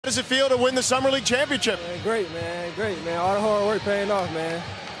does it feel to win the Summer League championship? Man, great, man. Great, man. All the hard work paying off, man.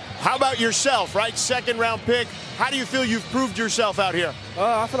 How about yourself, right? Second round pick. How do you feel you've proved yourself out here?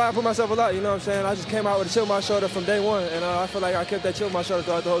 I feel like I put myself a lot, you know what I'm saying? I just came out with a chip on my shoulder from day one, and I feel like I kept that chip on my shoulder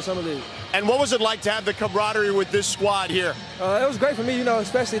throughout the whole Summer League. And what was it like to have the camaraderie with this squad here? It was great for me, you know,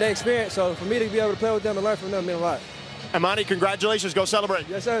 especially the experience. So for me to be able to play with them and learn from them meant a lot. Emoni, congratulations. Go celebrate.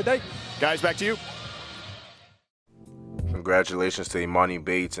 Yes, sir. Thank you. Guys, back to you. Congratulations to Emoni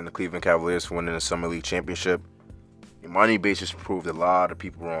Bates and the Cleveland Cavaliers for winning the Summer League championship. Emoni Bates just proved a lot of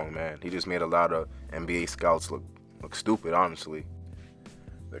people wrong, man. He just made a lot of NBA scouts look stupid, honestly.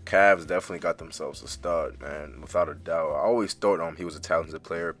 The Cavs definitely got themselves a stud, man, without a doubt. I always thought he was a talented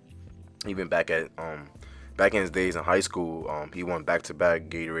player. Even back in his days in high school, he won back-to-back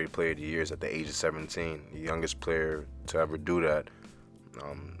Gatorade Player of the Years at the age of 17, the youngest player to ever do that.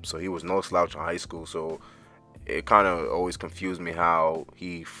 So he was no slouch in high school. So it kind of always confused me how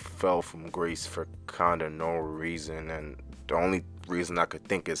he fell from grace for kind of no reason. And the only reason I could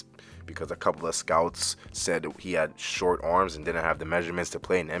think is because a couple of scouts said that he had short arms and didn't have the measurements to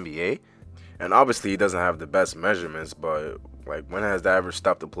play in the NBA. And obviously he doesn't have the best measurements, but like, when has that ever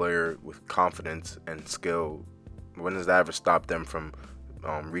stopped a player with confidence and skill? When has that ever stopped them from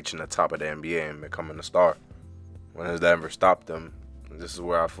reaching the top of the NBA and becoming a star? When has that ever stopped them? This is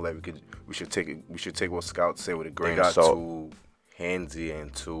where I feel like we should take what scouts say with a grain of salt. Too handsy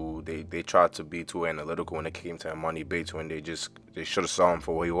and they tried to be too analytical when it came to Emoni Bates, when they should have saw him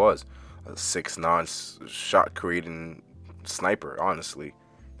for what he was, a 6'9" shot creating sniper. Honestly,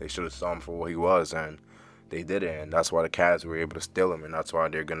 they should have saw him for what he was, and they didn't, and that's why the Cavs were able to steal him, and that's why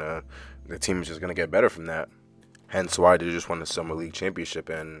the team is just gonna get better from that. Hence why they just won the Summer League championship.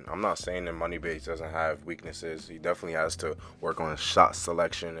 And I'm not saying that Emoni Bates doesn't have weaknesses. He definitely has to work on his shot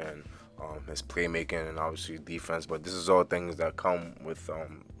selection and his playmaking and obviously defense. But this is all things that come with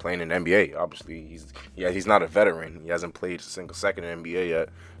playing in the NBA. Obviously, he's not a veteran. He hasn't played a single second in the NBA yet.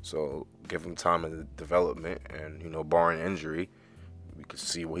 So give him time of development, and, you know, barring injury, we could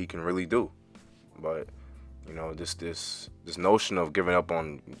see what he can really do. But, you know, this notion of giving up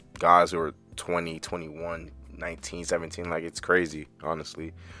on guys who are 20, 21, 19, 17, like, it's crazy,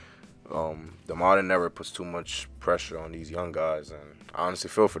 honestly. The modern never puts too much pressure on these young guys, and I honestly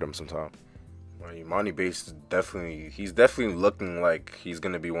feel for them sometimes. Emoni Bates he's definitely looking like he's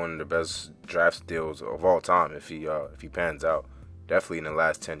gonna be one of the best draft steals of all time if he pans out. Definitely in the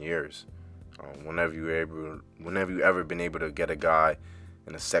last 10 years. Whenever you ever been able to get a guy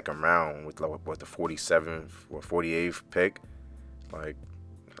in the second round with the 47th or 48th pick, like,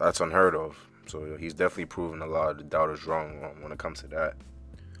 that's unheard of. So he's definitely proven a lot of the doubters wrong when it comes to that.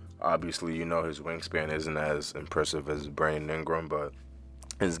 Obviously, you know, his wingspan isn't as impressive as Brandon Ingram, but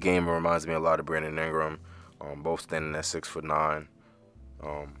his game reminds me a lot of Brandon Ingram. Both standing at 6'9",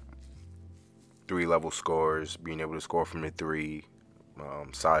 3-level scores, being able to score from the three,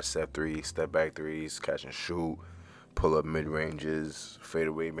 side step threes, step back threes, catch and shoot, pull up mid ranges,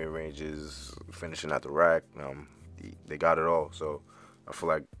 fadeaway mid ranges, finishing at the rack. They got it all. So I feel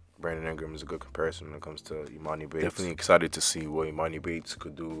like Brandon Ingram is a good comparison when it comes to Emoni Bates. Definitely excited to see what Emoni Bates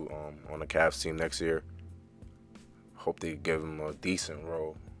could do on the Cavs team next year. Hope they give him a decent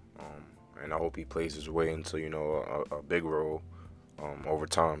role, and I hope he plays his way into, you know, a big role over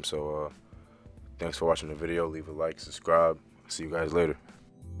time. So thanks for watching the video. Leave a like, subscribe. See you guys later.